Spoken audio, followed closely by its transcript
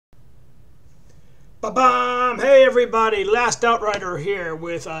Ba-bam! Hey everybody, Last Outrider here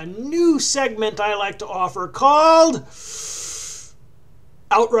with a new segment I like to offer called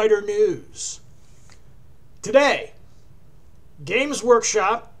Outrider News. Today, Games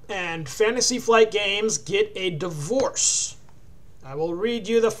Workshop and Fantasy Flight Games get a divorce. I will read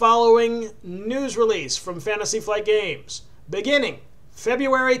you the following news release from Fantasy Flight Games. Beginning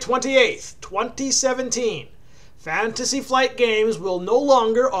February 28th, 2017, Fantasy Flight Games will no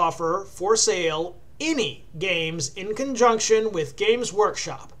longer offer for sale any games in conjunction with Games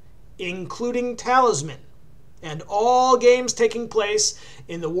Workshop, including Talisman, and all games taking place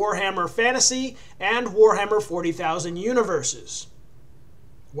in the Warhammer Fantasy and Warhammer 40,000 universes.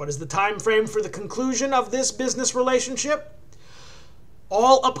 What is the time frame for the conclusion of this business relationship?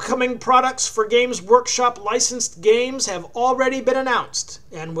 All upcoming products for Games Workshop licensed games have already been announced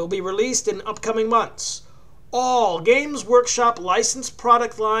and will be released in upcoming months. All Games Workshop licensed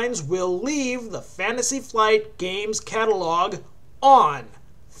product lines will leave the Fantasy Flight Games catalog on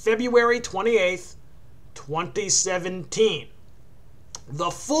February 28th, 2017.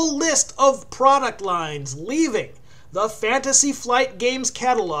 The full list of product lines leaving the Fantasy Flight Games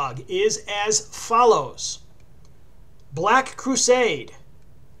catalog is as follows: Black Crusade,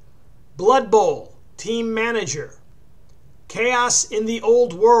 Blood Bowl Team Manager, Chaos in the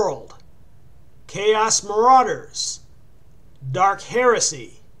Old World, Chaos Marauders, Dark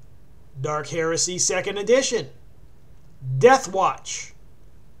Heresy, Dark Heresy 2nd Edition, Deathwatch,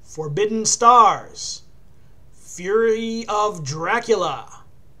 Forbidden Stars, Fury of Dracula,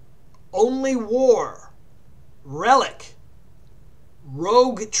 Only War, Relic,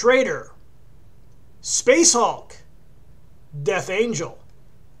 Rogue Trader, Space Hulk, Death Angel,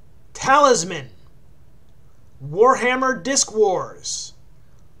 Talisman, Warhammer Diskwars,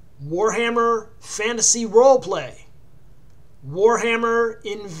 Warhammer Fantasy Roleplay, Warhammer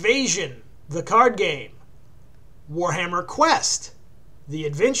Invasion, the card game, Warhammer Quest, the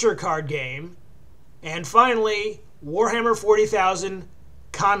adventure card game, and finally, Warhammer 40,000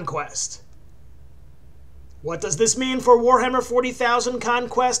 Conquest. What does this mean for Warhammer 40,000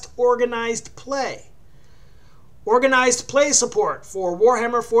 Conquest Organized Play? Organized play support for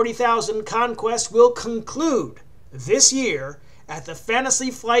Warhammer 40,000 Conquest will conclude this year at the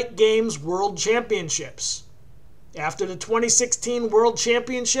Fantasy Flight Games World Championships. After the 2016 World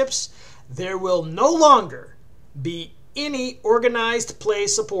Championships, there will no longer be any organized play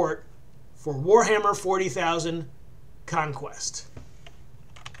support for Warhammer 40,000 Conquest.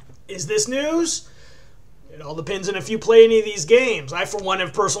 Is this news? It all depends on if you play any of these games. I, for one,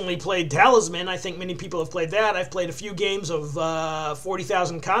 have personally played Talisman. I think many people have played that. I've played a few games of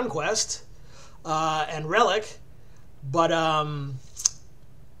 40,000 Conquest and Relic. But, oh,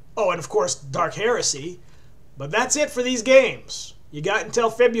 and of course, Dark Heresy. But that's it for these games. You got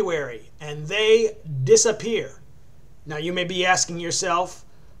until February, and they disappear. Now, you may be asking yourself,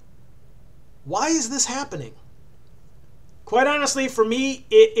 why is this happening? Quite honestly, for me,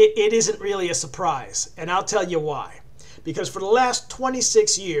 it isn't really a surprise, and I'll tell you why. Because for the last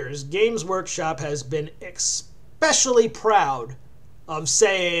 26 years, Games Workshop has been especially proud of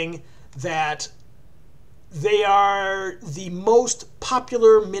saying that they are the most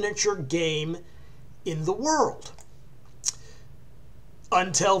popular miniature game in the world.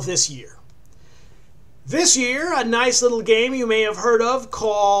 Until this year. This year, a nice little game you may have heard of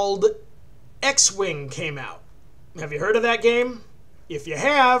called X-Wing came out. Have you heard of that game? If you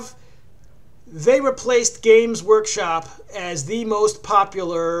have, they replaced Games Workshop as the most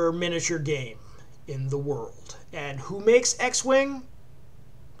popular miniature game in the world. And who makes X-Wing?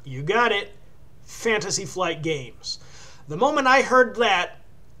 You got it. Fantasy Flight Games. The moment I heard that,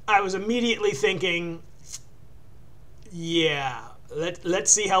 I was immediately thinking, yeah,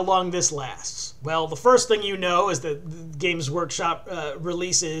 let's see how long this lasts. Well, the first thing you know is that Games Workshop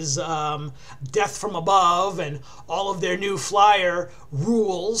releases Death from Above and all of their new flyer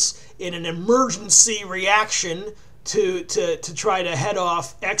rules in an emergency reaction to try to head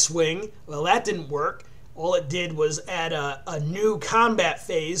off X-Wing. Well, that didn't work. All it did was add a new combat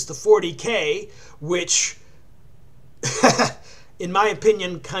phase to 40K, which, in my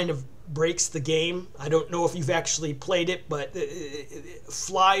opinion, kind of breaks the game. I don't know if you've actually played it, but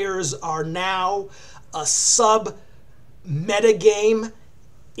flyers are now a sub-meta game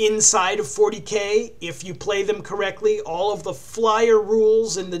inside of 40K if you play them correctly. All of the flyer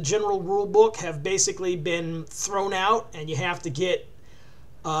rules in the general rule book have basically been thrown out, and you have to get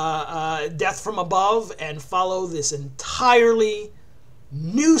Death from Above and follow this entirely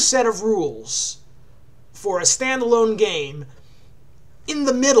new set of rules for a standalone game in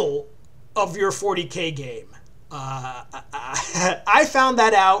the middle of your 40K game. I found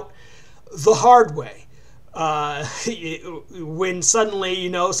that out the hard way. When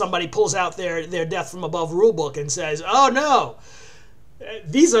suddenly, somebody pulls out their Death from Above rulebook and says, oh no,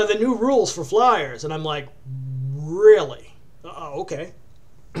 these are the new rules for flyers. And I'm like, really? Okay.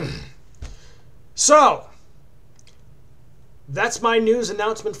 So, that's my news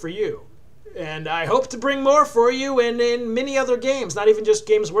announcement for you. And I hope to bring more for you in many other games, not even just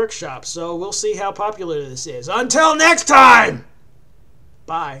Games Workshop. So we'll see how popular this is. Until next time!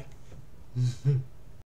 Bye.